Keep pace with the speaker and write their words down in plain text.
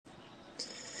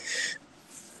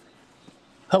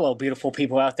Hello, beautiful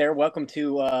people out there. Welcome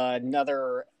to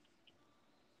another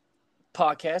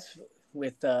podcast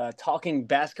with talking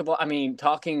basketball.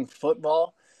 Talking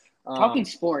football, Talking um,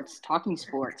 sports. Talking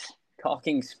sports.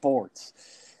 talking sports.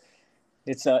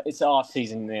 It's off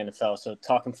season in the NFL, so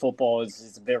talking football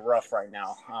is a bit rough right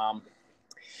now.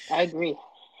 I agree.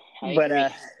 I But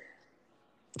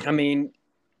agree. I mean,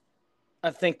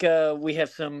 I think we have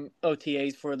some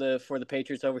OTAs for the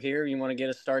Patriots over here. You want to get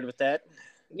us started with that?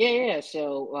 Yeah.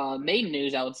 So, main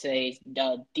news, I would say, is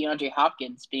DeAndre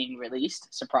Hopkins being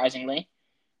released, surprisingly.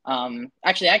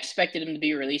 Actually, I expected him to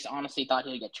be released. Honestly, thought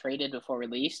he would get traded before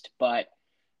released. But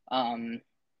um,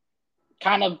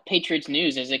 kind of Patriots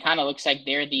news is it kind of looks like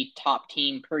they're the top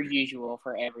team, per usual,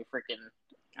 for every freaking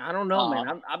I don't know,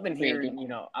 man. I've been free hearing,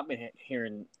 agent. I've been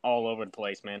hearing all over the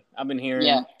place, man. I've been Yeah.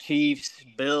 hearing Chiefs,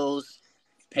 Bills,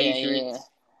 Yeah. Patriots,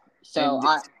 So,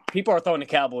 and people are throwing the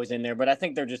Cowboys in there, but I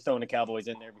think they're just throwing the Cowboys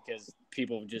in there because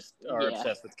people just are yeah.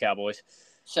 obsessed with the Cowboys.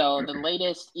 So the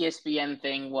latest ESPN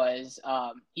thing was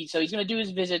he's going to do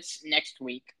his visits next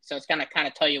week. So it's going to kind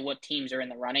of tell you what teams are in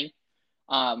the running.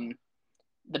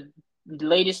 The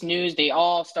latest news, they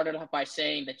all started off by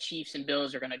saying the Chiefs and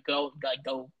Bills are going to go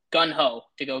gun ho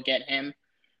to go get him.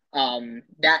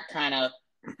 That kind of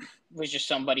was just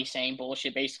somebody saying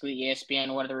bullshit. Basically,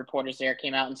 ESPN, one of the reporters there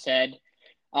came out and said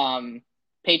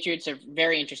Patriots are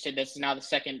very interested. This is now the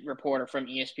second reporter from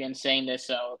ESPN saying this,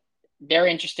 so they're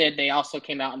interested. They also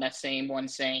came out in that same one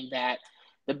saying that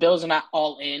the Bills are not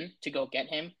all in to go get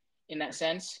him in that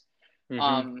sense.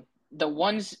 Mm-hmm. The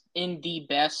ones in the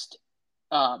best,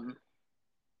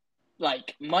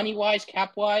 like money-wise,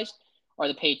 cap-wise, are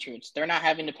the Patriots. They're not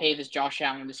having to pay this Josh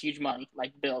Allen this huge money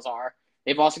like the Bills are.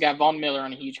 They've also got Von Miller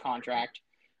on a huge contract.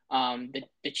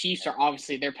 The Chiefs are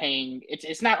obviously they're paying.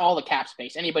 It's not all the cap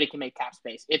space. Anybody can make cap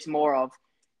space. It's more of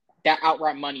that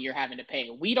outright money you're having to pay.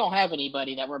 We don't have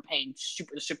anybody that we're paying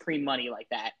supreme money like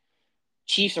that.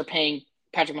 Chiefs are paying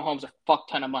Patrick Mahomes a fuck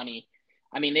ton of money.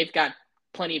 I mean, they've got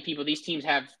plenty of people. These teams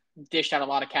have dished out a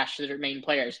lot of cash to their main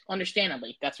players.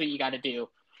 Understandably, that's what you got to do.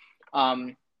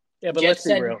 Yeah, but let's Jets be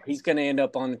said, real. He's going to end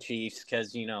up on the Chiefs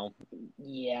because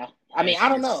yeah. I mean, I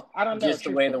don't know. just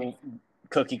the way Truthfully, the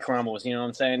cookie crumbles. You know what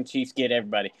I'm saying? Chiefs get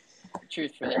everybody.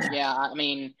 yeah. I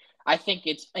mean, I think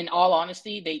it's in all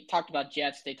honesty. They talked about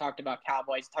Jets. They talked about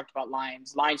Cowboys. They talked about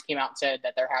Lions. Lions came out and said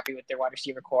that they're happy with their wide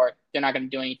receiver core. They're not going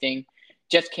to do anything.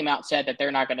 Jets came out and said that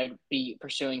they're not going to be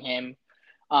pursuing him.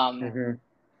 Mm-hmm.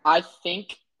 I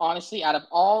think honestly, out of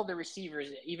all the receivers,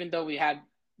 even though we have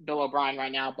Bill O'Brien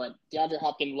right now, but DeAndre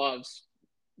Hopkins loves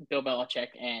Bill Belichick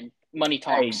and money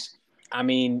talks. I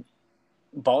mean,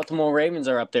 Baltimore Ravens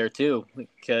are up there too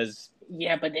because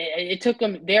Yeah, but it took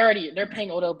them. They're paying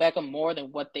Odell Beckham more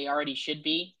than what they already should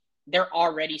be. They're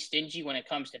already stingy when it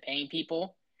comes to paying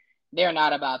people. They're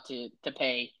not about to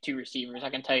pay two receivers. I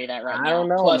can tell you that right I don't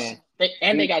now. know, Plus,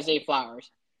 man. they got Zay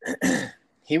Flowers.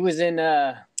 He was in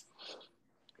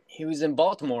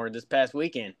Baltimore this past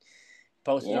weekend.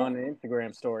 Posted on an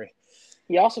Instagram story.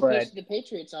 He also But posted the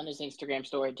Patriots on his Instagram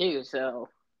story too. So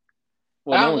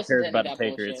well, I no don't one listen cares to any of about the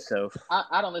that Patriots, bullshit. so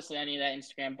I don't listen to any of that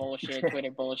Instagram bullshit, Twitter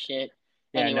bullshit.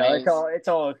 yeah, no, Anyways, it's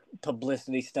all a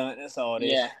publicity stunt. That's all it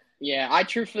is. yeah. I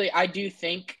do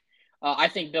think. I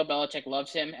think Bill Belichick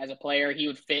loves him as a player. He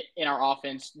would fit in our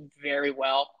offense very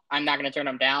well. I'm not going to turn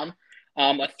him down.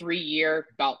 A 3-year,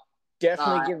 about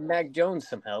Definitely give Mac Jones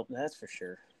some help. That's for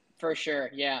sure. for sure.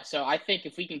 Yeah. So I think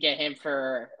if we can get him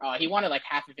for, he wanted like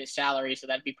half of his salary, so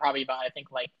that'd be probably about I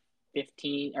think like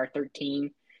 15 or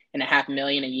 13.5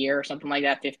 million a year or something like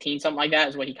that. 15, something like that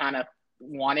is what he kind of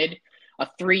wanted. A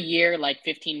 3-year, like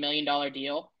 $15 million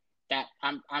deal. That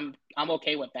I'm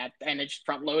okay with that, and then just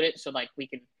front load it so like we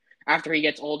can after he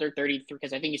gets older, 33,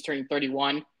 because I think he's turning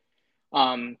 31.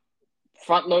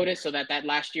 Front load it so that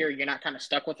last year you're not kind of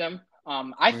stuck with him.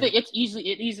 I think it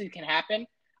easily can happen.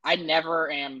 I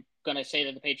never am gonna say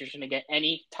that the Patriots are gonna get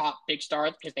any top big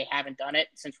stars because they haven't done it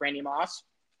since Randy Moss.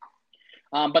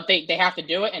 But they have to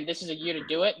do it, and this is a year to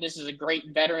do it. This is a great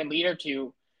veteran leader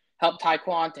to help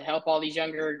Taekwon, to help all these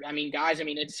younger, guys.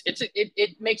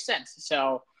 It makes sense.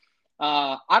 So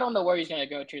I don't know where he's going to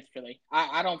go, truthfully.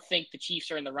 I don't think the Chiefs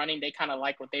are in the running. They kind of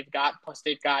like what they've got. Plus,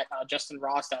 they've got Justin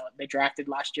Ross that they drafted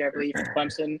last year, I believe, from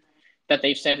Clemson, that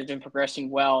they've said has been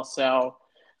progressing well. So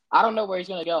I don't know where he's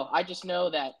going to go. I just know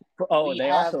that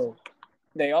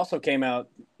they also came out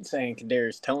saying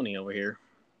Kadarius Toney over here.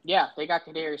 Yeah, they got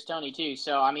Kadarius Toney too.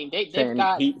 So they've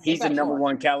got he's a number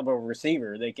one caliber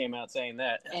receiver. They came out saying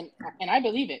that, and I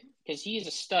believe it because he is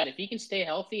a stud. If he can stay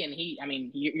healthy, and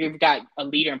you've got a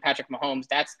leader in Patrick Mahomes.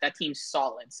 That team's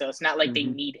solid. So it's not like they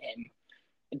need him.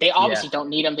 They obviously don't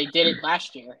need him. They did it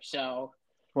last year. So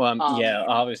Well, Um, yeah,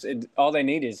 obviously, all they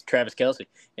need is Travis Kelsey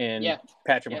and yeah,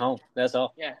 Patrick yeah, Mahomes. That's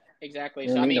all. yeah, exactly. They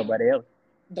So don't I need mean, nobody else.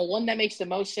 the one that makes the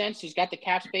most sense, who's got the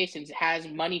cap space and has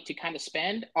money to kind of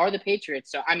spend, are the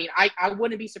Patriots. So I mean, I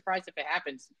wouldn't be surprised if it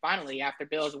happens finally after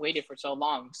Bill has waited for so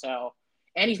long. So,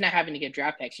 and he's not having to get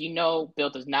draft picks. Bill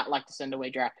does not like to send away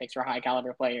draft picks for high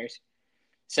caliber players.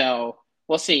 So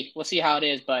we'll see. We'll see how it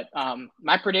is. But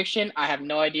my prediction, I have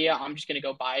no idea. I'm just gonna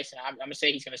go bias, and I'm gonna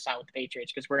say he's gonna sign with the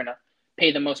Patriots because we're gonna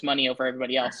pay the most money over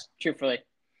everybody else. Truthfully.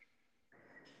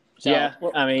 So Yeah,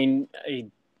 I mean,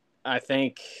 I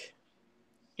think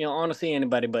honestly,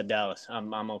 anybody but Dallas,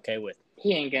 I'm okay with.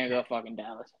 he ain't gonna go fucking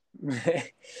Dallas.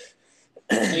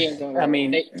 He ain't gonna I go.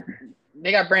 mean,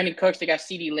 They got Brandon Cooks. They got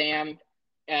CeeDee Lamb.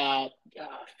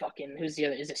 Fucking who's the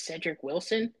other? Is it Cedric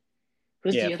Wilson?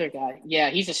 Who's yeah, the other guy?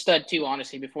 Yeah, he's a stud too.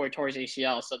 Honestly, before he tore his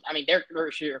ACL. So I mean, their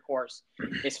receiver course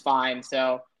is fine.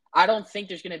 So I don't think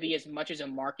there's going to be as much as a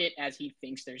market as he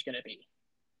thinks there's going to be.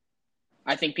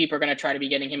 I think people are going to try to be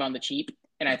getting him on the cheap,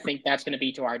 and I think that's going to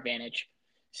be to our advantage.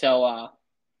 So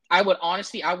I would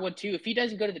too. If he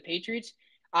doesn't go to the Patriots,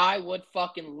 I would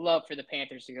fucking love for the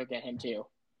Panthers to go get him too.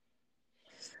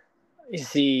 you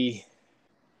see,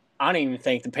 I don't even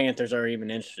think the Panthers are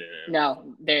even interested in him.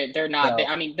 No, they're not. So,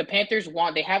 I mean, the Panthers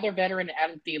they have their veteran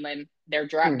Adam Thielen. They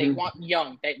mm-hmm. want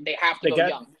young. They have to They go got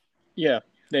young. yeah,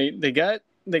 they got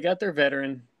their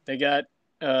veteran. They got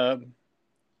uh,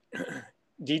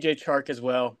 DJ Chark as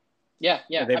well. Yeah,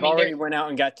 yeah. I They've mean, already went out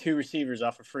and got 2 receivers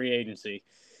off of free agency,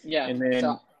 yeah. and So then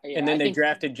yeah, and then I they think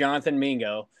drafted Jonathan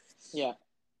Mingo. yeah,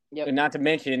 yep, And not to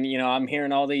mention, I'm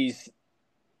hearing all these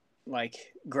like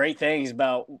great things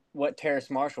about what Terrace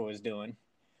Marshall is doing.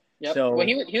 yep. Well, So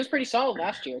he was pretty solid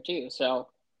last year too. So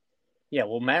yeah,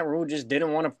 well, Matt Rule just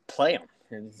didn't want to play him.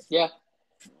 It's yeah.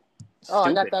 Oh,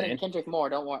 I got stupid, that in man. Kendrick Moore.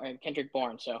 Don't worry, Kendrick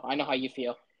Bourne. So I know how you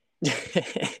feel.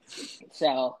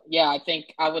 So yeah, I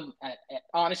think I would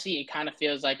honestly. It kind of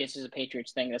feels like this is a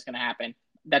Patriots thing that's going to happen.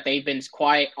 That they've been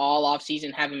quiet all off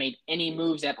season, haven't made any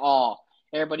moves at all.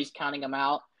 Everybody's counting them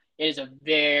out. It is a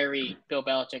very Bill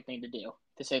Belichick thing to do,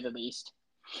 to say the least.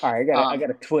 All right, I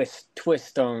got a twist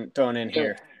thrown in Do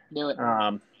here. it, do it.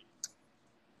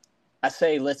 I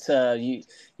say let's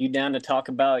you down to talk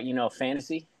about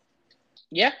fantasy.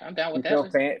 Yeah, I'm down We with throw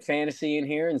that. fantasy in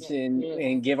here and, Yeah, and yeah,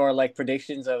 and give our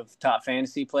predictions of top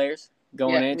fantasy players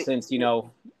going yeah, in, since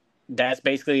that's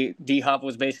basically D Hop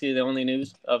was basically the only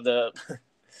news of the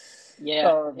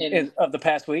yeah. And of the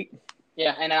past week.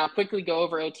 yeah, and I'll quickly go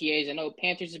over OTAs. I know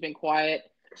Panthers have been quiet.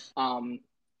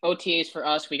 OTAs for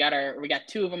us, we got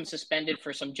 2 of them suspended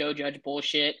for some Joe Judge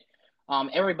bullshit.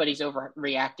 Everybody's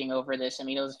overreacting over this. I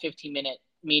mean, it was a 15-minute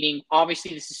meeting.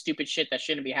 Obviously, this is stupid shit that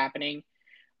shouldn't be happening.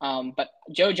 But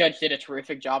Joe Judge did a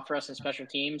terrific job for us in special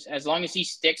teams. As long as he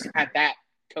sticks at that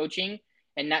coaching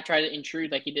and not try to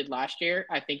intrude like he did last year,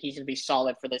 I think he's going to be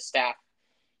solid for this staff.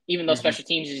 Even though special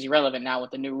teams is irrelevant now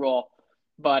with the new rule.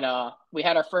 But we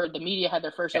had the media had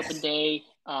their first open day.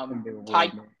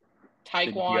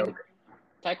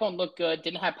 Taekwon looked good,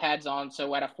 didn't have pads on,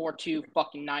 so at a 4.2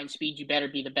 fucking 9 speed, you better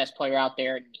be the best player out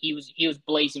there. And he was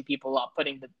blazing people up,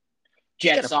 putting the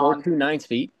He's Jets got a on. 4.29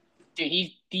 speed. Dude,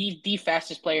 he's the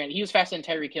fastest player, and he was faster than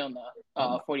Tyreek Hill in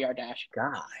the 40-yard dash.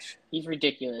 Gosh, He's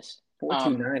ridiculous.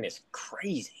 4.29 is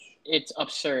crazy. It's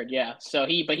absurd, yeah. So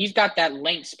he's got that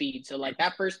length speed. So like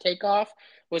that first takeoff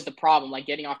was the problem, like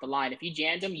getting off the line. If you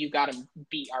jammed him, you got him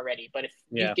beat already. But if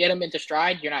you get him into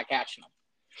stride, you're not catching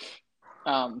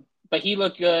him. But he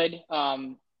looked good.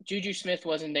 Juju Smith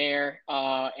wasn't there,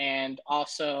 and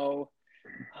also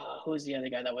who was the other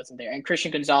guy that wasn't there? And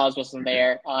Christian Gonzalez wasn't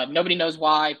there. Nobody knows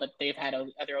why, but they've had other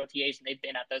OTAs and they've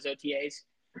been at those OTAs.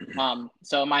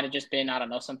 So it might have just been, I don't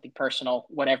know, something personal,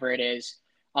 whatever it is.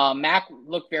 Mac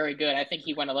looked very good. I think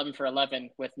he went 11 for 11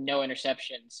 with no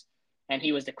interceptions, and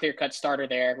he was the clear-cut starter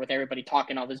there with everybody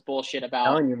talking all this bullshit about.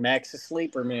 I'm telling you, Mac's a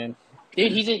sleeper, man.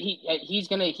 Dude,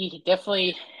 he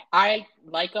definitely. I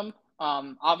like him.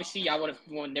 Obviously, I would have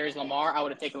when there's Lamar, I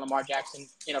would have taken Lamar Jackson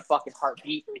in a fucking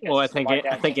heartbeat. Well, I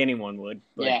think anyone would.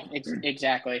 But. Yeah,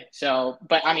 exactly. So,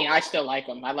 but I mean, I still like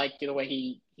him. I like the way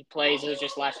he plays. It was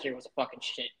just last year was a fucking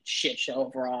shit show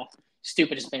overall.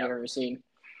 Stupidest thing I've ever seen.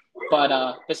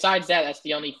 But besides that, that's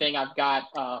the only thing I've got.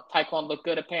 Taekwon looked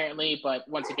good apparently, but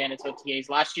once again, it's OTAs.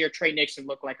 Last year, Trey Nixon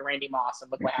looked like Randy Moss, and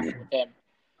look what happened with him.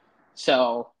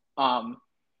 So,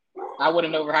 I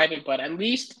wouldn't overhype it, but at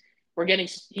least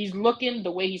he's looking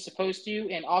the way he's supposed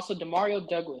to. And also, Demario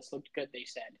Douglas looked good, they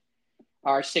said.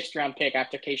 Our 6th round pick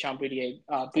after Kayshon Boutte.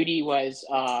 Boutte was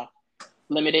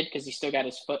limited because he still got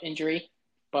his foot injury.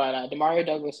 But Demario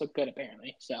Douglas looked good,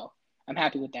 apparently. So I'm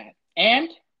happy with that. And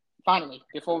finally,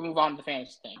 before we move on to the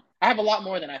fantasy thing, I have a lot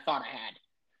more than I thought I had.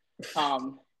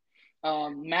 Um,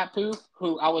 Matt Pooh,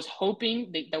 who I was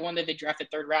hoping the one that they drafted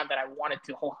third round that I wanted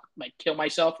to kill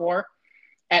myself for.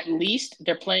 At least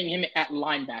they're playing him at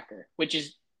linebacker,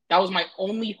 that was my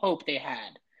only hope they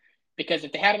had. Because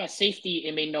if they had him at safety,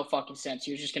 it made no fucking sense.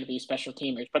 He was just going to be a special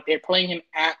teamer. But they're playing him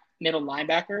at middle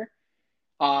linebacker.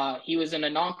 He was in a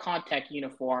non-contact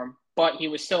uniform, but he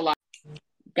was still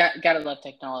gotta love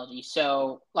technology.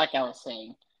 So, like I was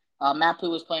saying, Mapu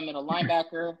was playing middle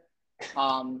linebacker.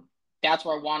 That's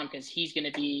where I want him because he's going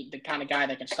to be the kind of guy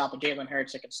that can stop a Jalen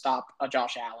Hurts, that can stop a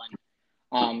Josh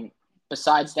Allen.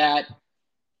 Besides that,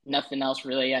 nothing else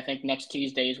really. I think next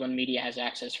Tuesday is when media has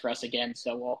access for us again,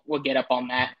 so we'll get up on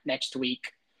that next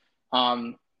week.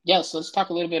 So let's talk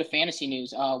a little bit of fantasy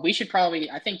news. We should probably.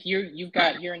 I think you're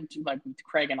into like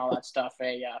Craig and all that stuff,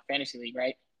 a fantasy league,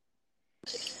 right?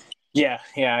 Yeah.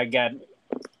 I got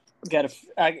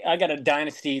a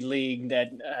dynasty league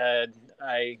that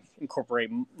I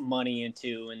incorporate money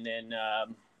into, and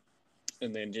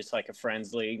then just like a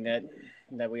friends league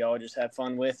that we all just have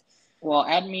fun with. Well,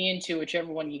 add me into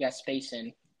whichever one you got space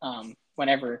in.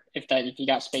 Whenever if you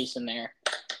got space in there.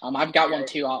 I've got one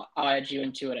too. I'll add you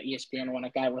into it at ESPN one. I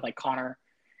got it with like Connor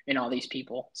and all these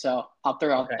people. So I'll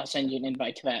send you an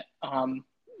invite to that.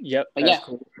 Yep. But yeah.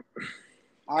 Cool.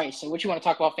 All right. So what you want to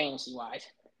talk about fantasy wise?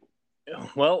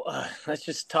 Well, let's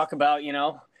just talk about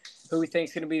who we think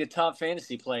is going to be the top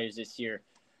fantasy players this year.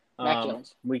 Mac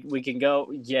Jones. We can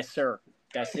go. Yes, sir.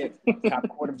 That's it. Top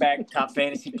quarterback, top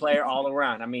fantasy player all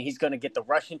around. I mean, he's going to get the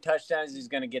rushing touchdowns. He's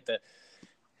going to get the.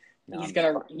 No, he's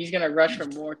gonna rush for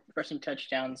more rushing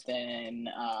touchdowns than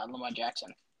Lamar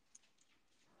Jackson.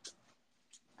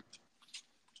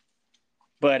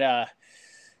 But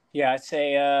I'd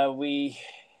say we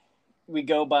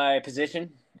go by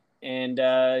position, and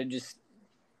just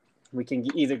we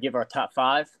can either give our top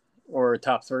 5 or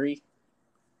top 3,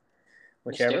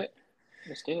 whichever.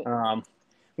 Let's do it.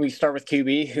 We start with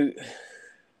QB.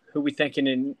 Who we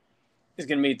thinking is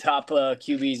going to be top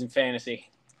QBs in fantasy?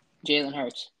 Jalen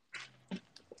Hurts.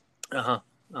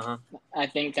 I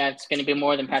think that's going to be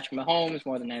more than Patrick Mahomes,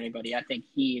 more than anybody. I think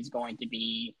he is going to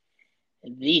be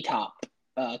the top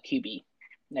QB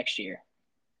next year.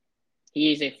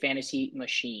 He is a fantasy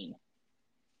machine.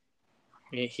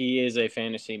 He is a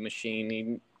fantasy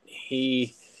machine.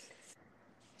 He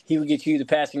will get you the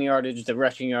passing yardage, the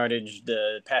rushing yardage,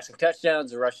 the passing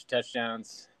touchdowns, the rushing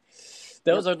touchdowns.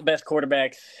 Those are the best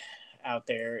quarterbacks out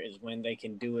there, is when they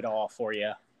can do it all for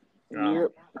you.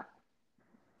 Yep.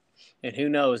 And who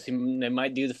knows? They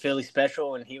might do the Philly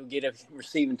special, and he'll get a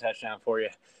receiving touchdown for you.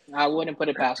 I wouldn't put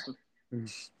it past him.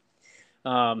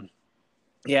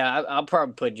 I'll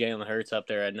probably put Jalen Hurts up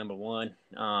there at number 1.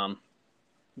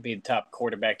 Be the top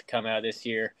quarterback to come out this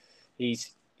year. He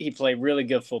played really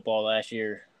good football last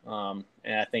year, and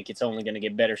I think it's only going to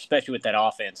get better, especially with that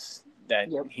offense that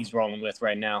he's rolling with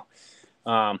right now.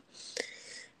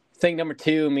 Thing number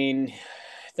 2, I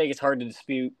think it's hard to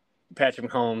dispute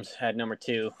Patrick Mahomes at number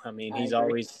 2. He's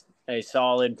always a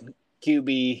solid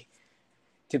QB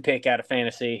to pick out of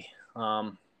fantasy.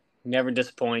 Never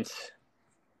disappoints.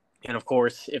 And, of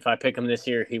course, if I pick him this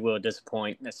year, he will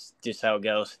disappoint. That's just how it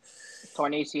goes.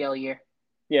 Torn ACL year.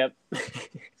 Yep.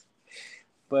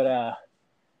 But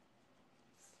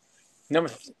number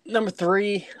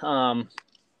 3,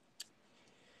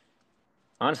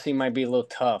 honestly, might be a little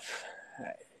tough.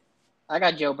 I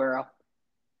got Joe Burrow.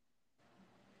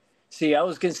 See, I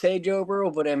was going to say Joe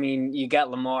Burrow, but, you got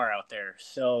Lamar out there.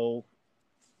 So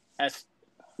that's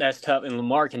tough. And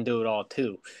Lamar can do it all,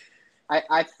 too.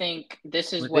 I think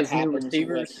this is what happens.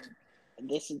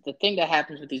 This is the thing that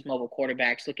happens with these mobile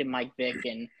quarterbacks. Look at Mike Vick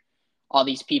and all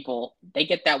these people. They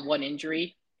get that one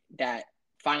injury that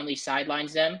finally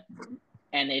sidelines them,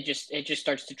 and it just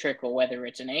starts to trickle. Whether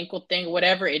it's an ankle thing or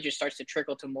whatever, it just starts to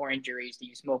trickle to more injuries.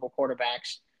 These mobile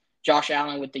quarterbacks. Josh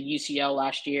Allen with the UCL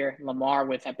last year. Lamar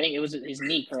with, I think it was his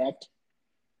knee, correct?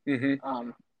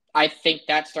 Mm-hmm. I think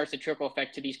that starts to trickle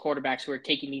effect to these quarterbacks who are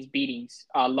taking these beatings.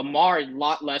 Lamar is a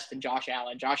lot less than Josh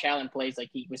Allen. Josh Allen plays like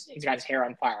he's got his hair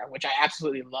on fire, which I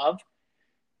absolutely love,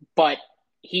 but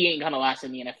he ain't gonna last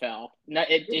in the NFL. No,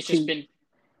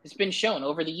 it's been shown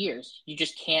over the years. You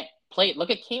just can't play it.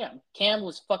 Look at Cam. Cam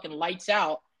was fucking lights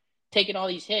out, taking all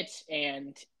these hits,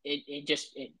 and it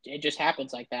just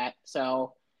happens like that.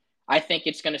 So I think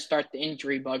it's going to start the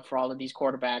injury bug for all of these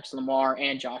quarterbacks, Lamar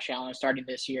and Josh Allen, starting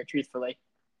this year, truthfully.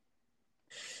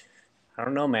 I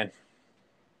don't know, man.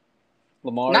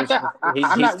 Lamar.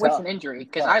 I'm not wishing injury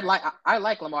because I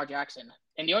like Lamar Jackson,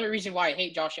 and the only reason why I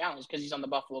hate Josh Allen is because he's on the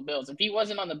Buffalo Bills. If he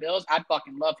wasn't on the Bills, I'd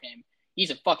fucking love him.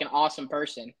 He's a fucking awesome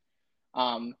person.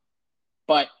 But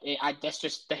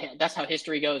that's how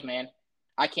history goes, man.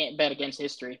 I can't bet against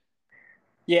history.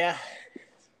 Yeah.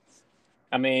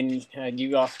 I mean,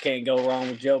 you also can't go wrong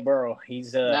with Joe Burrow.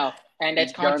 He's No, and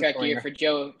that's contract year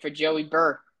gunslinger. for Joey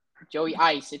Burr, Joey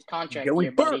Ice. It's contract Joey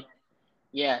year, Burrow. buddy.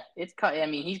 Yeah, I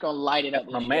mean, he's gonna light it up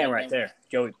My this year. man I right think. there,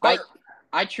 Joey Burrow.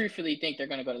 I truthfully think they're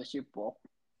gonna go to the Super Bowl.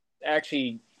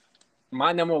 Actually,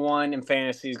 my number one in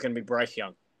fantasy is going to be Bryce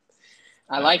Young.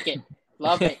 I like it.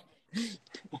 Love it.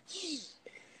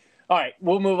 All right,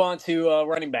 we'll move on to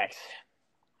running backs.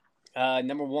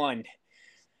 Number one,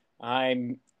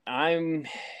 I'm number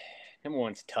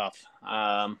one's tough.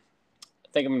 I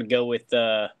think I'm going to go with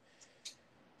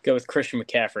Christian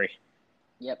McCaffrey.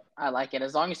 Yep, I like it.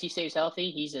 As long as he stays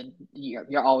healthy,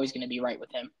 you're always going to be right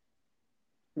with him.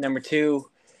 Number two,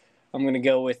 I'm going to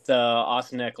go with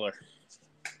Austin Eckler.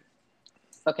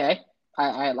 Okay,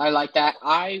 I like that.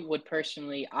 I would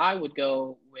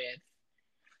go with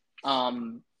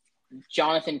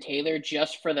Jonathan Taylor,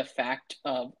 just for the fact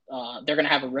of they're going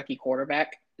to have a rookie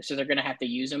quarterback, so they're going to have to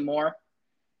use him more.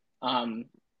 Well,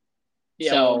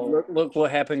 look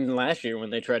what happened last year when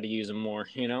they tried to use him more.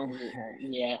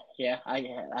 Yeah, I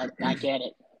get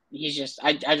it.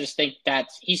 I just think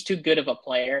he's too good of a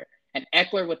player, and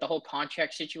Eckler with the whole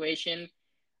contract situation,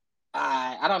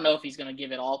 I don't know if he's going to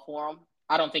give it all for him.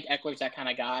 I don't think Eckler's that kind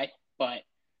of guy, but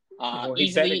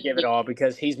he better give it all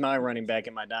because he's my running back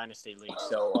in my dynasty league.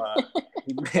 So,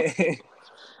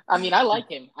 I mean, I like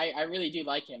him. I really do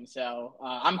like him. So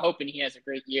I'm hoping he has a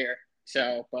great year.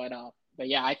 So, but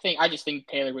yeah, I just think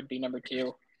Taylor would be number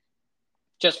two,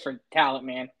 just for talent,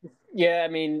 man. Yeah, I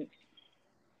mean,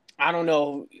 I don't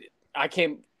know. I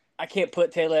can't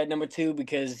put Taylor at number two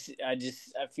because I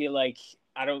feel like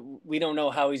we don't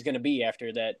know how he's going to be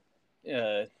after that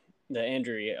the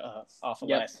injury off of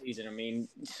last season. I mean,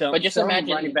 some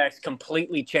running backs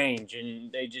completely change and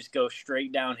they just go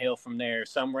straight downhill from there.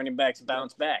 Some running backs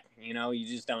bounce back. You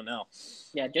just don't know.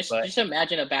 Yeah, just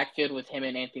imagine a backfield with him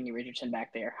and Anthony Richardson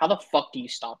back there. How the fuck do you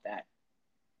stop that?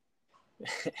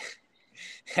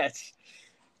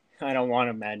 I don't want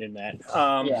to imagine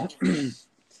that.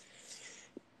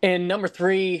 And number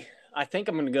three, I think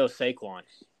I'm going to go Saquon.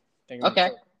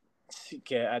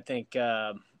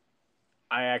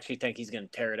 I actually think he's going to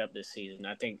tear it up this season.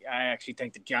 I actually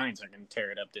think the Giants are going to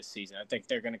tear it up this season. I think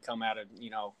they're going to come out of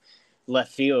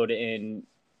left field and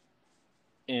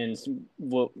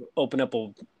open up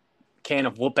a can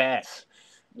of whoop ass.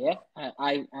 Yeah,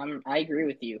 I agree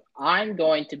with you. I'm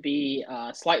going to be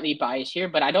slightly biased here,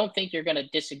 but I don't think you're going to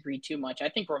disagree too much. I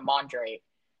think Ramondre,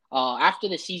 after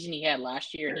the season he had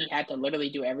last year, he had to literally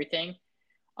do everything.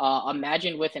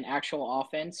 Imagine with an actual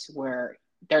offense where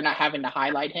they're not having to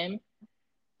highlight him.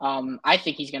 I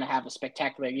think he's going to have a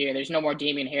spectacular year. There's no more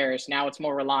Damian Harris. Now it's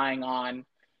more relying on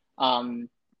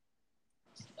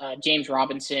James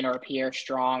Robinson or Pierre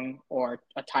Strong or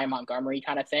a Ty Montgomery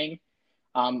kind of thing.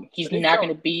 He's not going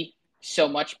to be so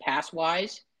much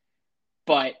pass-wise,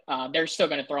 but they're still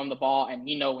going to throw him the ball. And,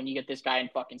 when you get this guy in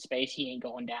fucking space, he ain't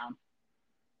going down.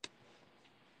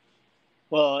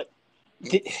 Well,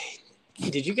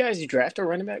 did you guys draft a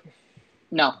running back?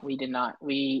 No, we did not.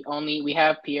 We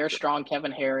have Pierre Strong,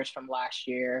 Kevin Harris from last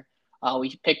year.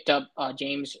 We picked up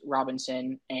James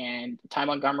Robinson, and Ty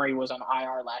Montgomery was on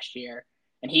IR last year,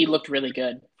 and he looked really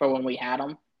good for when we had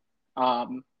him.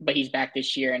 But he's back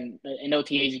this year, and in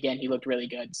OTAs again, he looked really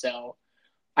good. So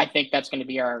I think that's going to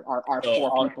be our four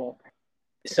people.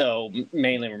 So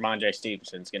mainly Ramondre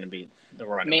Stevenson's going to be the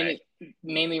running back.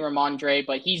 Mainly Ramondre,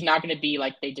 but he's not going to be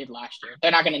like they did last year. They're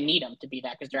not going to need him to be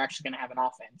that because they're actually going to have an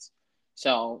offense.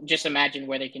 So just imagine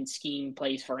where they can scheme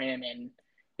plays for him, and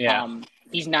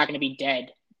he's not going to be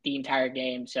dead the entire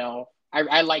game. So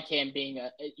I like him being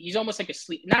he's almost like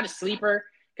not a sleeper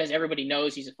because everybody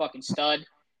knows he's a fucking stud,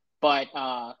 but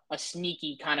a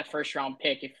sneaky kind of first round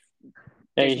pick.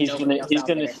 If he's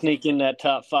gonna sneak in that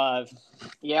top five.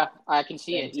 Yeah, I can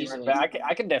see it easily. I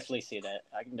can definitely see that.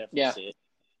 See it.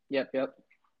 Yep.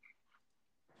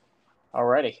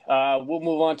 Alrighty. We'll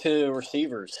move on to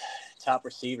receivers. Top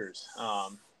receivers. I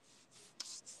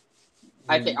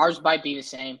think ours might be the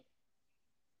same.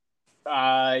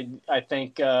 I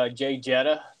think Jay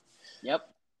Jetta. Yep.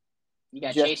 You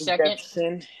got Justin Chase second.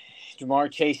 Jefferson,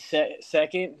 Jamar Chase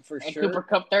second for and sure. Cooper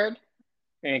Kupp third.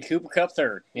 And Cooper Kupp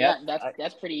third. Yeah,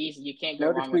 that's pretty easy. You can't go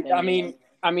wrong with him.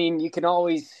 I mean, you can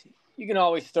always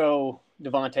throw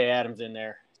Devontae Adams in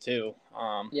there too.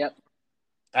 Yep.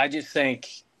 I just think,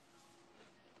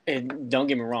 and don't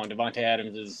get me wrong, Devontae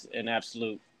Adams is an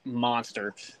absolute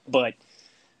monster, but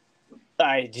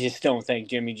I just don't think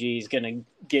Jimmy G is going to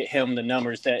get him the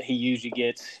numbers that he usually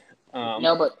gets.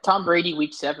 No, but Tom Brady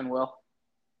week 7 will.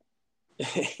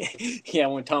 Yeah,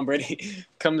 when Tom Brady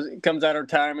comes out of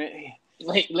retirement,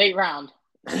 late round.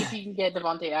 See if he can get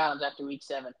Devontae Adams after week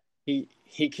 7. he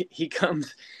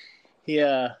comes he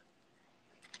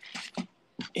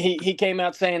came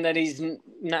out saying that he's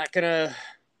not gonna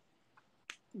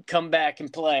come back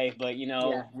and play, but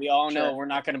we all know we're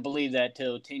not gonna believe that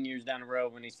till 10 years down the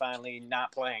road when he's finally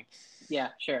not playing. Yeah,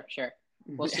 sure.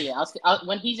 We'll see.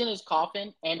 When he's in his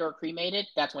coffin and or cremated,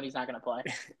 that's when he's not gonna play.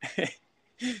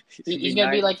 He's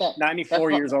gonna be like that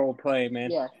 94 years old play, man.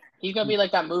 Yeah, he's gonna be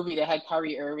like that movie that had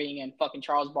Kyrie Irving and fucking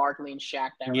Charles Barkley and Shaq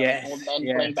that were like old men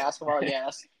playing basketball. Yeah,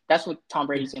 that's what Tom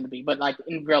Brady's gonna be, but like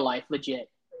in real life, legit.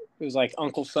 It was like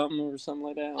Uncle something or something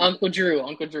like that. Uncle Drew.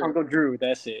 Uncle Drew.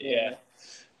 That's it. Yeah.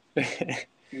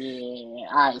 Yeah.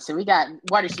 All right. So we got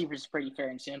wide receivers pretty fair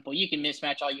and simple. You can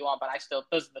mismatch all you want, but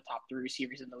those are the top 3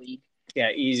 receivers in the league. Yeah,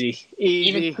 easy.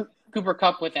 Even Cooper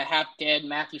Kupp with a half dead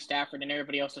Matthew Stafford, and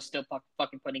everybody else is still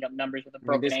fucking putting up numbers with a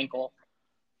broken ankle.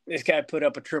 This guy put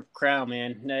up a triple crown,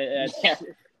 man.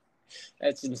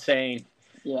 That's insane.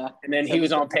 Yeah. And then he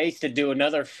was on pace to do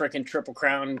another freaking triple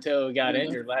crown until he got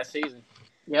injured last season.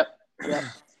 Yep.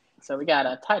 So we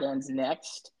got tight ends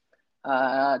next.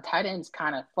 Tight ends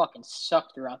kind of fucking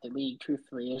suck throughout the league,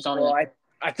 truthfully. There's only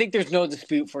I think there's no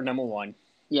dispute for number 1.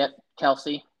 Yep,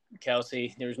 Kelsey.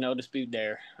 There's no dispute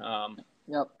there.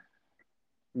 Yep.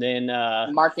 Then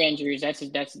Mark Andrews,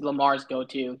 that's Lamar's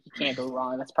go-to. You can't go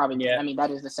wrong. That's probably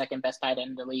that is the second best tight end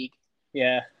in the league.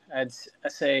 Yeah, I'd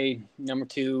say number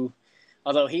 2.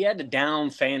 Although he had a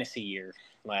down fantasy year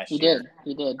last year.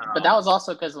 He did. But that was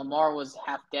also because Lamar was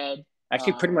half dead.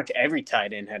 Actually, pretty much every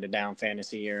tight end had a down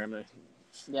fantasy year. I'm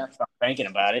thinking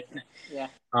about it. Yeah.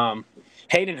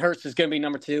 Hayden Hurst is going to be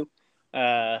number 2.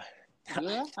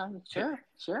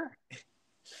 Sure.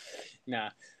 Nah.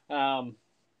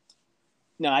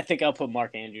 No, I think I'll put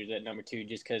Mark Andrews at number 2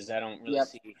 just because I don't really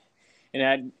see.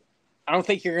 And I don't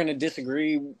think you're going to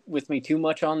disagree with me too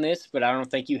much on this, but I don't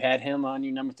think you had him on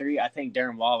your number 3. I think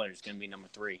Darren Waller is going to be number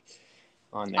 3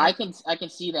 on there. I can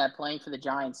see that playing for the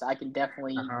Giants. I can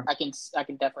definitely I can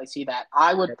definitely see that.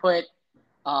 I would put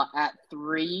at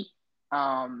 3.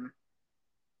 I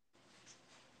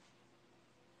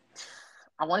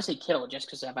want to say Kittle just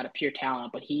because about a pure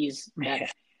talent, but he's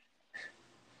that.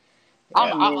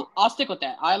 I'll stick with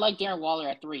that. I like Darren Waller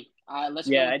at 3. Let's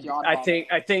go with the oddball.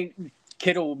 I think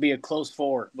Kittle will be a close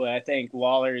 4, but I think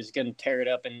Waller is going to tear it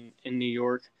up in New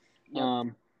York. Yep.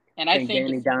 And I think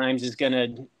Danny Dimes is going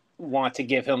to want to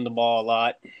give him the ball a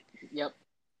lot. Yep.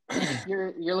 If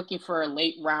you're looking for a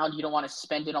late round, you don't want to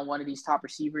spend it on one of these top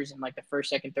receivers in like the first,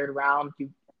 second, third round.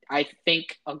 I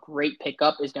think a great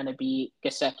pickup is going to be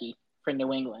Gesicki for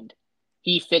New England.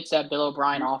 He fits that Bill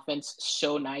O'Brien offense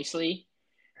so nicely.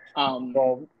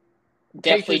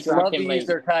 Definitely love to use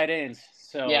their tight ends.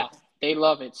 So yeah, they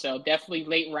love it. So definitely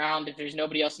late round if there's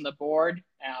nobody else on the board.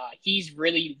 He's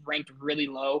really ranked really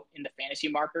low in the fantasy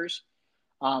markers.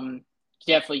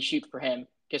 Definitely shoot for him,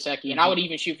 Gesicki. And I would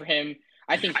even shoot for him.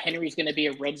 I think Henry's going to be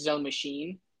a red zone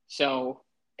machine. So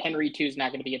Henry too is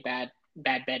not going to be a bad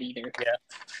bet either. Yeah.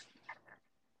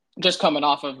 Just coming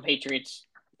off of Patriots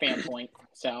fan point.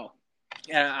 So.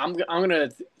 Yeah, I'm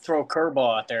gonna throw a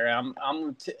curveball out there. I'm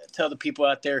gonna tell the people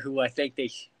out there who I think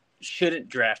they shouldn't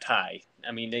draft high.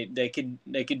 I mean, they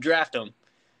could draft them.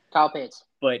 Kyle Pitts.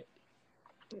 But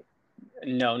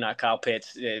no, not Kyle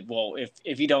Pitts. Well,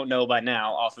 if you don't know by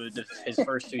now, off of his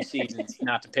first 2 seasons,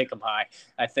 not to pick him high,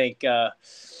 I think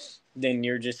then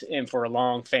you're just in for a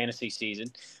long fantasy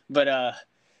season. But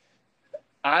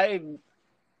I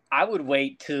would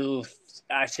wait till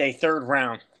I say 3rd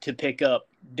round to pick up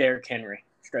Derrick Henry,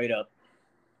 straight up.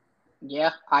 Yeah,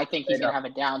 I think he's going to have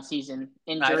a down season.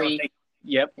 Injury.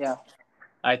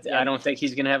 I don't think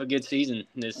he's going to have a good season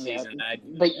this season.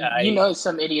 But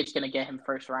some idiot's going to get him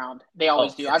first round. They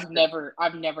always do. I've never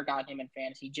gotten him in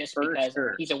fantasy just because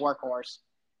he's a workhorse.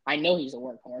 I know he's a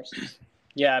workhorse.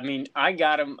 Yeah, I mean, I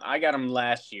got him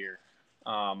last year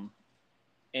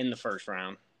in the first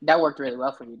round. That worked really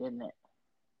well for you, didn't it?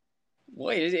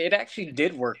 Well, it actually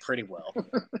did work pretty well.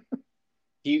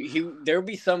 There'll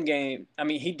be some game. I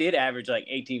mean, he did average like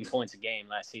 18 points a game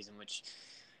last season, which,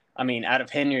 I mean, out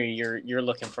of Henry, you're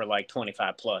looking for like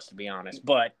 25 plus, to be honest.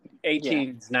 But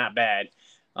 18 is not bad.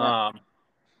 Yeah.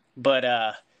 But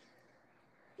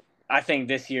I think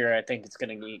this year, it's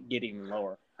going to get even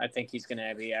lower. I think he's going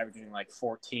to be averaging like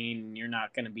 14. And you're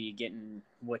not going to be getting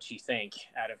what you think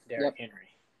out of Derrick Henry.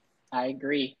 I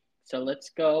agree. So let's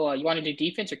go. You want to do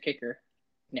defense or kicker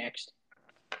next?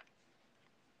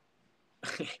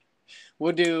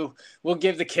 We'll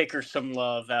give the kicker some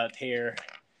love out here.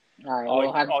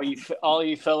 All right, all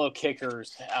you fellow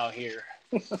kickers out here.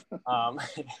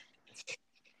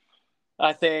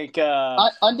 I think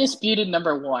Undisputed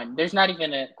number one. There's not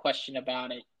even a question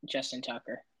about it. Justin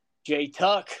Tucker. Jay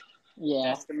Tuck. Yeah.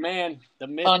 That's the man, the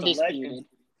myth, the legend.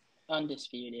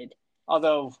 Undisputed.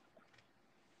 Although,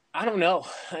 I don't know.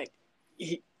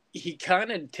 He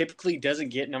kind of typically doesn't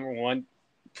get number one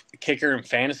kicker in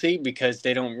fantasy because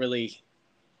they don't really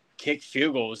kick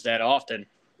field goals that often.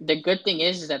 The good thing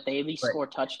is that they at least score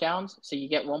touchdowns. So you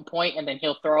get 1 point, and then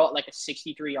he'll throw out like a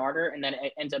 63-yarder, and then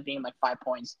it ends up being like 5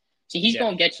 points. So he's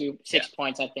going to get you 6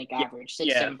 points, I think, average.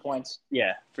 7 points.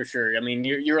 Yeah, for sure. I mean,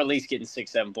 you're at least getting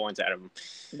 6-7 points out of him.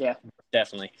 Yeah.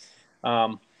 Definitely.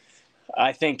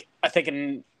 I think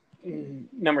in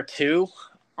number 2,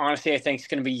 honestly, I think it's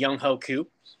going to be Young Ho Koo.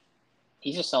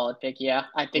 He's a solid pick, yeah.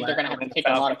 I think they're going to have to kick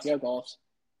a lot of field goals.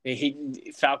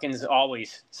 Falcons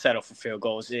always settle for field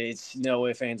goals. It's no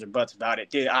ifs, ands, or buts about it.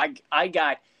 Dude, I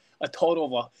got a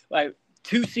total of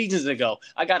 2 seasons ago,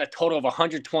 I got a total of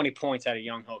 120 points out of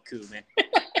Young Ho Koo, man.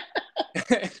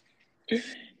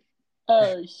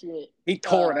 Oh, shit. He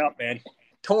tore it up, man.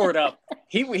 Tore it up.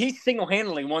 He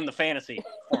single-handedly won the fantasy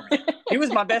for me. He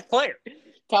was my best player.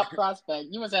 Top prospect.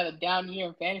 You must have had a down year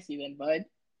in fantasy then, bud.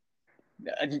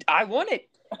 I won it.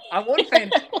 I won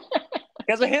fantasy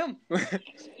because of him.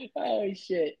 Oh,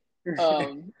 shit.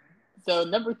 So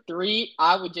number 3,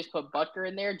 I would just put Butker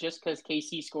in there just because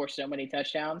KC scores so many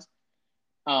touchdowns.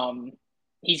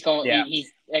 He's going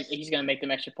to make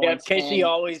them extra points. Yeah, KC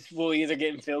always will either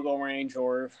get in field goal range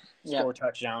or score a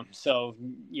touchdown. So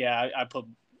I put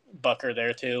Butker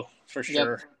there too for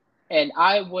sure. Yep. And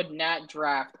I would not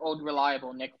draft old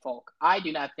reliable Nick Folk. I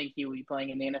do not think he will be playing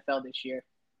in the NFL this year.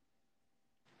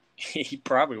 He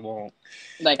probably won't.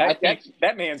 I think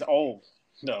that man's old.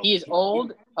 No, he is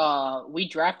old. We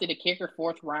drafted a kicker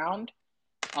 4th round,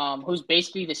 who's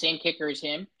basically the same kicker as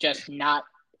him, just not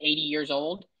 80 years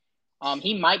old.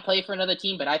 He might play for another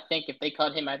team, but I think if they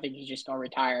cut him, I think he's just gonna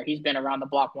retire. He's been around the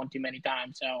block one too many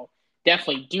times, so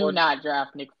definitely do not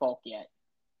draft Nick Folk yet.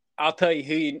 I'll tell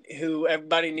you who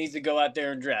everybody needs to go out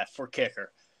there and draft for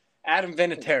kicker. Adam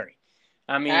Vinatieri.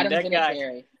 I mean,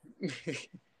 Vinatieri.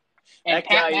 That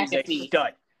guy is a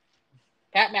stud.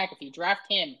 Pat McAfee, draft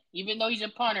him. Even though he's a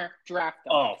punter, draft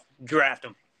him. Oh, draft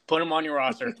him. Put him on your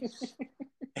roster.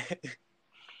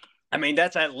 I mean,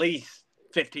 that's at least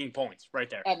 15 points right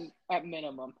there. At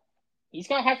minimum. He's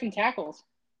got to have some tackles.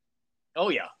 Oh,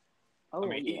 yeah.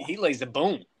 He lays the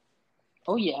boom.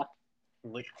 Oh, yeah.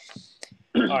 All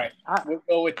right. We'll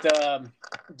go with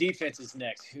defenses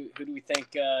next. Who do we think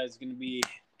is going to be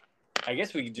 – I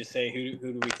guess we could just say who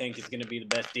do we think is going to be the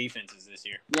best defenses this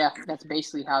year? Yeah, that's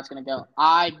basically how it's going to go.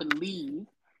 I believe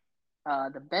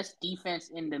the best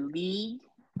defense in the league,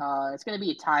 it's going to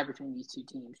be a tie between these two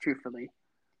teams, truthfully.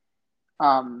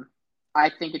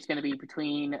 I think it's going to be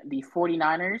between the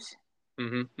 49ers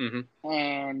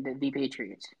and the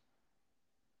Patriots.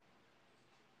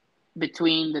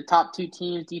 Between the top 2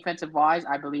 teams defensive-wise,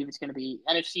 I believe it's going to be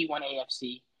NFC, 1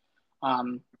 AFC.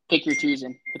 Pick your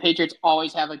choosing. The Patriots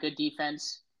always have a good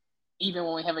defense. Even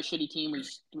when we have a shitty team, we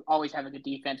always have a good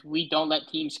defense. We don't let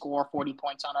teams score 40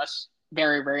 points on us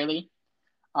very rarely.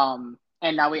 And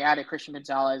now we added Christian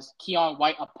Gonzalez. Keon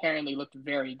White apparently looked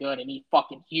very good, and he's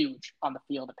fucking huge on the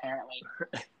field, apparently.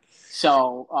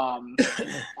 So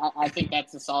I think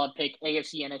that's a solid pick,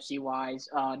 AFC, NFC-wise.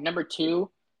 Number 2,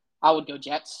 I would go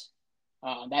Jets.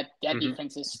 That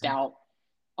defense is stout.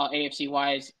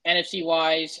 AFC-wise.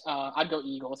 NFC-wise, I'd go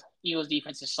Eagles. Eagles'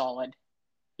 defense is solid.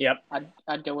 Yep.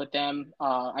 I'd go with them.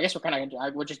 I guess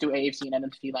we'll just do AFC and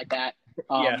NFC like that.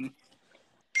 Yeah.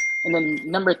 And then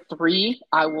number 3,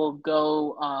 I will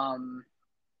go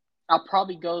I'll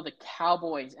probably go the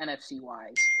Cowboys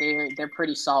NFC-wise. They're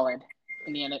pretty solid.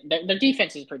 Their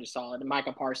defense is pretty solid.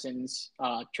 Micah Parsons,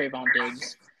 Trayvon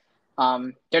Diggs.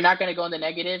 They're not going to go in the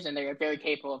negatives, and they're very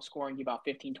capable of scoring you about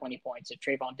 15, 20 points if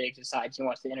Trayvon Diggs decides he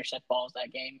wants to intercept balls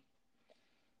that game.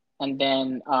 And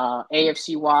then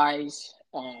AFC-wise,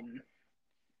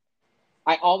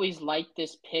 I always like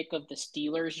this pick of the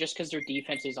Steelers just because their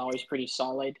defense is always pretty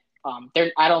solid.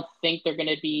 I don't think they're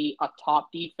going to be a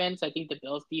top defense. I think the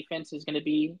Bills' defense is going to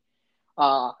be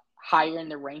higher in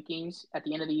the rankings at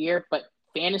the end of the year. But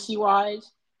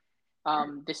fantasy-wise,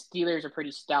 the Steelers are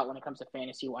pretty stout when it comes to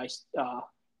fantasy-wise.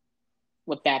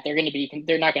 With that, they're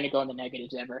not going to go in the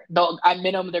negatives ever. Though at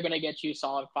minimum, they're going to get you a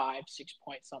solid 5, 6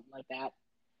 points, something like that.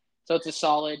 So it's a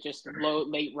solid, just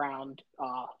late round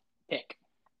pick.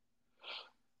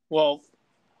 Well,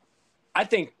 I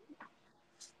think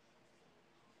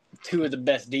 2 of the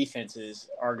best defenses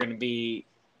are going to be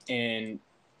in,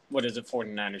 what is it,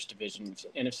 49ers division?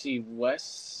 NFC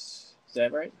West? Is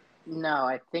that right? No,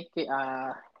 I think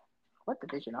what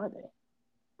division are they?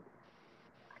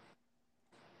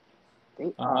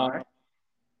 They Uh, are.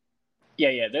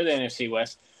 yeah, they're the NFC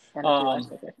West. NFC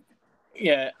West, okay.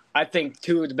 Yeah, I think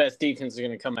two of the best defenses are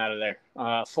going to come out of there.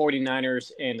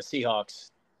 49ers and the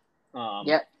Seahawks.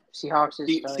 Yep. Seahawks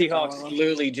is probably one Seahawks of them.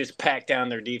 literally just packed down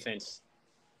their defense.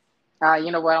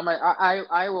 You know what?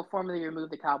 I will formally remove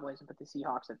the Cowboys and put the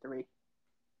Seahawks at 3.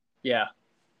 Yeah.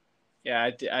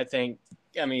 Yeah, I think,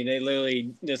 I mean, they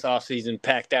literally this offseason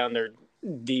packed down their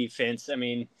defense. I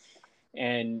mean,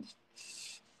 and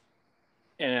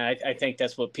I think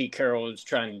that's what Pete Carroll was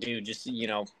trying to do, just,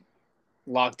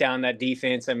 lock down that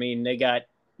defense. I mean, they got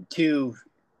two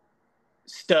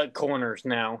stud corners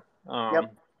now.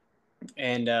 Yep.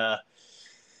 And then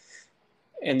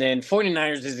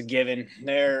 49ers is a given.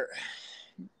 They're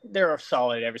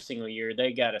solid every single year.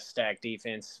 They got a stacked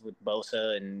defense with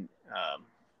Bosa and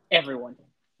everyone.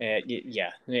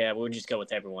 Yeah, we'll just go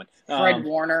with everyone. Fred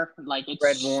Warner, fucking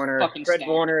Fred stacked.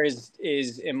 Warner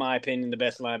is in my opinion the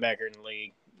best linebacker in the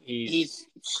league. He's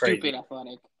stupid crazy.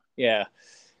 athletic. Yeah,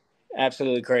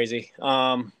 absolutely crazy.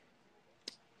 And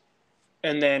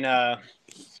then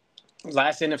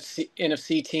last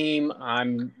NFC team,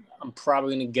 I'm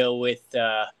probably going to go with.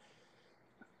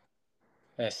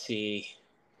 Let's see,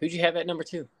 who'd you have at number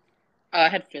 2? I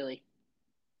had Philly.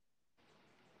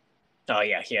 Oh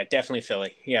yeah, definitely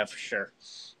Philly. Yeah, for sure.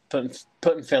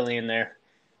 Putting Philly in there,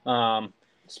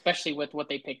 especially with what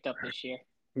they picked up this year.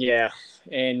 Yeah,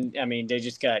 and I mean they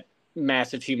just got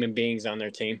massive human beings on their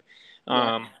team,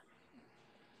 and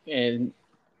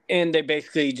they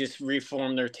basically just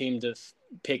reformed their team to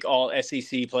pick all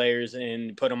SEC players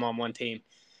and put them on one team.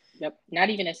 Yep, not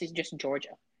even SEC, just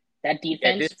Georgia. That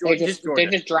defense, they're just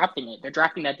dropping it. They're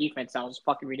dropping that defense. That was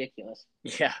fucking ridiculous.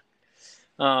 Yeah.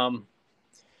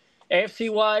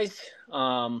 AFC wise,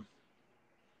 I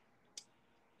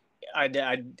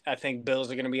think Bills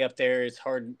are going to be up there. It's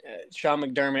hard. Sean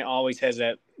McDermott always has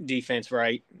that defense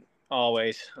right,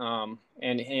 always. And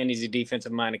he's a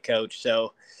defensive minded coach.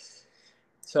 So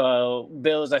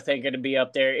Bills, I think, are going to be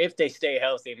up there if they stay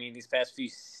healthy. I mean, these past few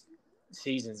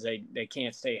seasons, they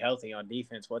can't stay healthy on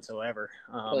defense whatsoever.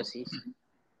 Pussies.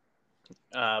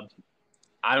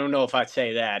 I don't know if I'd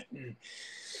say that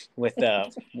with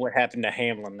what happened to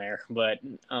Hamlin there, but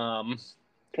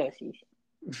pussies.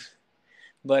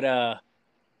 But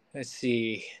let's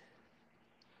see,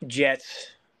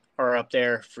 Jets are up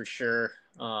there for sure.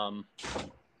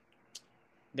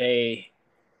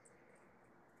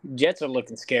 Jets are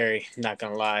looking scary. Not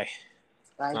gonna lie.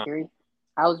 I agree.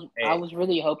 I was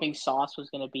really hoping Sauce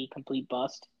was gonna be complete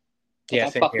bust. Yeah,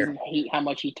 I fucking hate how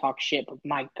much he talks shit, but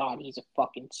my God, he's a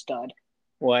fucking stud.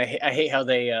 Well, I hate how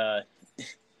they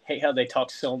talk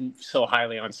so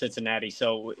highly on Cincinnati.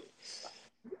 So,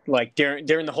 like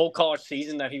during the whole college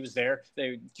season that he was there,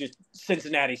 they just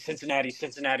Cincinnati.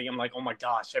 I'm like, oh my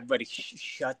gosh, everybody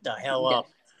shut the hell up.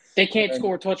 They can't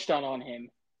score a touchdown on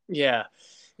him. Yeah,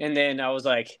 and then I was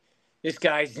like, this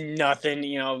guy's nothing.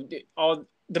 All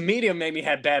the media made me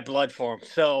have bad blood for him.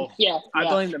 So I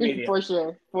blame the media for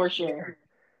sure.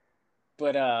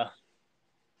 But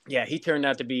yeah, he turned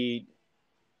out to be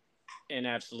an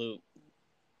absolute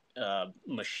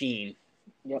machine,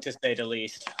 to say the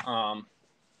least.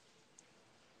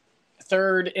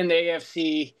 Third in the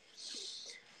AFC.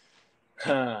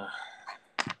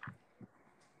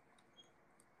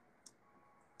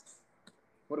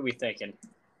 What are we thinking?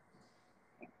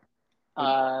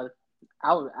 I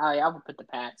would put the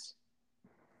Pats.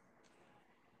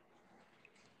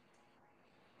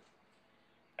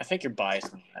 I think you're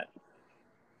biased on that.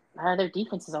 Their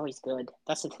defense is always good.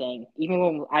 That's the thing. Even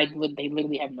when they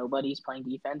literally have nobodies playing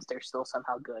defense, they're still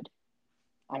somehow good.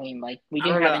 I mean, like we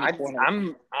didn't have any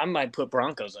corners. I might put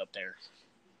Broncos up there.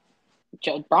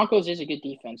 Broncos is a good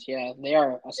defense. Yeah, they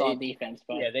are a solid defense.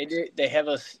 But yeah, they do. They have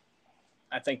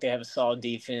I think they have a solid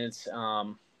defense.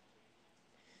 I'll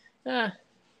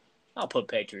put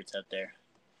Patriots up there.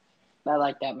 I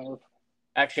like that move.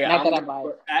 Actually,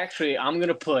 I'm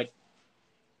gonna put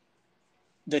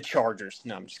the Chargers.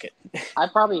 No, I'm just kidding. I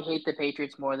probably hate the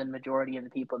Patriots more than the majority of the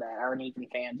people that aren't even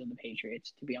fans of the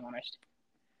Patriots, to be honest.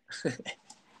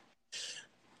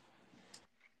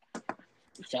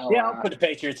 So, yeah, I'll put the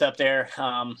Patriots up there.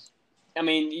 I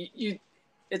mean,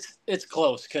 it's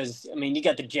close because I mean you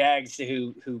got the Jags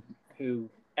who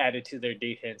added to their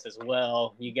defense as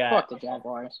well. You got fuck the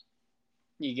Jaguars.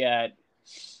 You got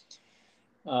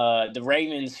the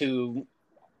Ravens who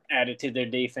added to their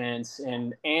defense,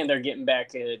 and they're getting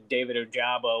back David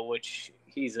Ojabo, which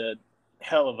he's a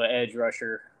hell of an edge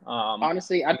rusher.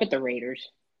 Honestly, I put the Raiders.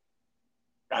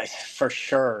 For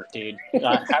sure, dude.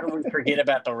 How do we forget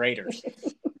about the Raiders?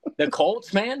 The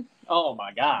Colts, man. Oh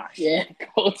my gosh. Yeah,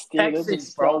 Cold State.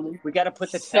 Texans, bro. We got to put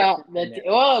the So, Texans in there.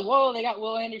 whoa, they got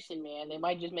Will Anderson, man. They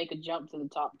might just make a jump to the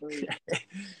top 3.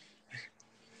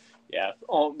 Yeah,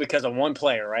 because of one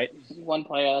player, right? One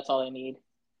player, that's all they need.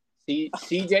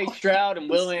 C.J. Stroud and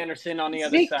Will Anderson on the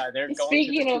other side. They're going to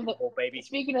the Super Bowl, baby.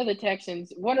 Speaking of the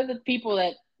Texans, one of the people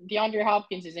that DeAndre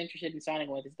Hopkins is interested in signing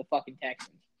with is the fucking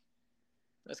Texans.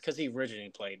 That's because he originally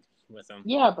played with them.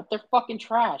 Yeah, but they're fucking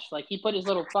trash. Like, he put his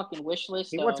little fucking wish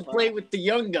list. He wants to play with the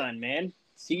young gun, man.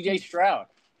 C.J. Stroud.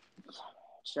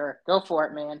 Sure, go for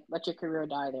it, man. Let your career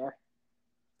die there.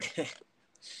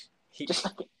 Just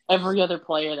like every other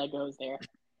player that goes there.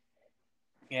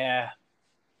 Yeah.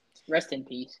 Rest in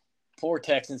peace. Poor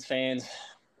Texans fans.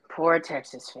 Poor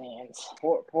Texas fans.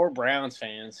 Poor Browns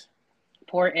fans.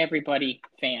 Poor everybody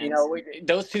fans. You know,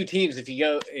 those two teams. If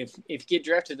you get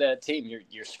drafted to that team,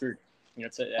 you're screwed.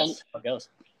 That's how it goes.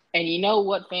 And you know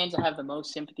what fans I have the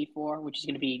most sympathy for, which is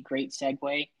going to be a great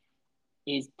segue,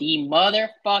 is the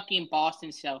motherfucking Boston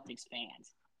Celtics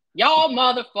fans. Y'all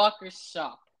motherfuckers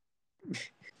suck.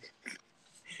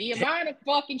 The amount of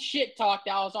fucking shit talk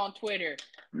that was on Twitter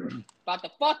about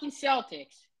the fucking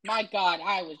Celtics, my God,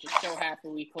 I was just so happy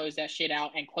we closed that shit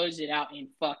out and closed it out in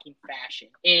fucking fashion.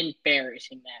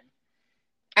 Embarrassing them.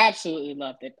 Absolutely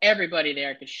loved it. Everybody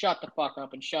there could shut the fuck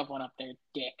up and shove one up their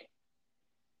dick.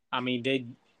 I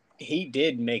mean, he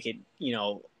did make it,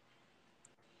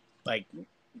 like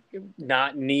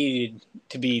not needed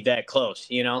to be that close,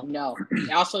 No.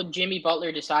 Also, Jimmy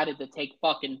Butler decided to take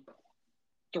fucking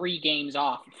 3 games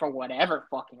off for whatever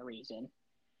fucking reason.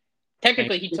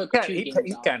 Technically, he took 2 games off.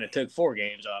 He kind of took 4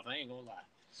 games off. I ain't gonna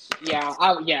Yeah,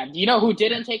 lie. yeah. You know who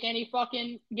didn't take any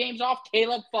fucking games off?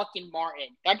 Caleb fucking Martin.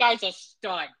 That guy's a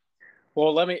stud.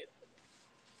 Well, all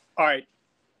right.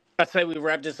 I say we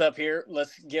wrap this up here.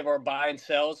 Let's give our buy and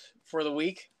sells for the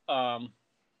week. Yeah.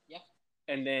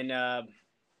 And then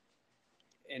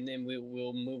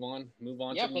we'll move on.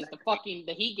 Yeah, because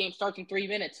the Heat game starts in 3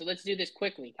 minutes, so let's do this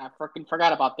quickly. I freaking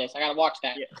forgot about this. I gotta watch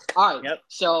that. Yeah. All right. Yep.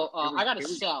 So I gotta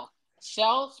sell.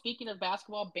 Sell. Speaking of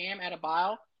basketball, Bam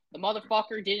Adebayo, the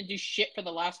motherfucker didn't do shit for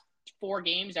the last 4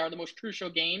 games that are the most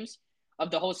crucial games of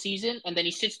the whole season, and then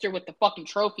he sits there with the fucking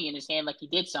trophy in his hand like he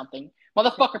did something.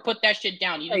 Motherfucker, put that shit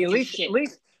down. At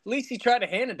least he tried to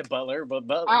hand it to Butler, but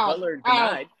Butler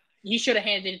denied. He should have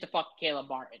handed it to fucking Caleb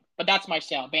Martin. But that's my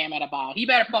sell. Bam Adebayo. He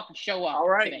better fucking show up. All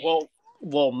right. Today.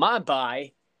 Well, my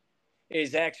buy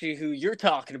is actually who you're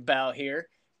talking about here,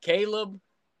 Caleb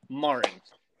Martin.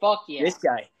 Fuck yeah.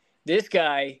 This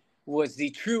guy was the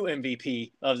true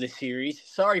MVP of the series.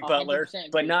 Sorry, Butler,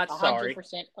 but not sorry.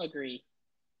 100% agree.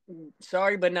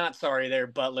 Sorry, but not sorry there,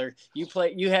 Butler.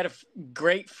 You had a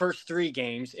great first 3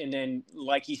 games, and then,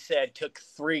 like he said, took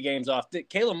 3 games off.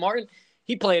 Caleb Martin,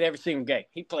 he played every single game.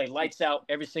 He played lights out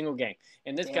every single game.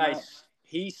 And this guy,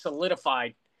 he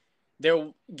solidified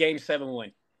their Game 7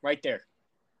 win right there.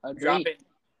 Agreed.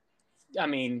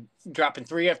 Dropping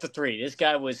 3 after 3. This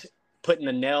guy was putting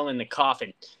the nail in the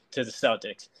coffin to the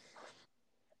Celtics.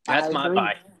 That's my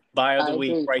buy. Buy of the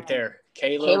week right there.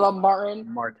 Caleb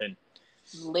Martin.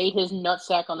 Laid his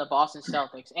nutsack on the Boston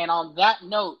Celtics. And on that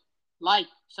note,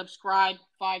 subscribe,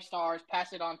 5 stars,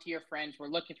 pass it on to your friends. We're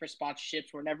looking for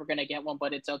sponsorships. We're never going to get one,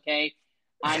 but it's okay.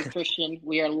 I'm Christian.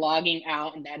 We are logging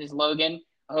out, and that is Logan.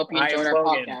 I hope you enjoyed our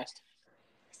podcast.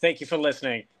 Thank you for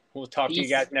listening. We'll talk to you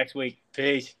guys next week.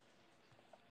 Peace.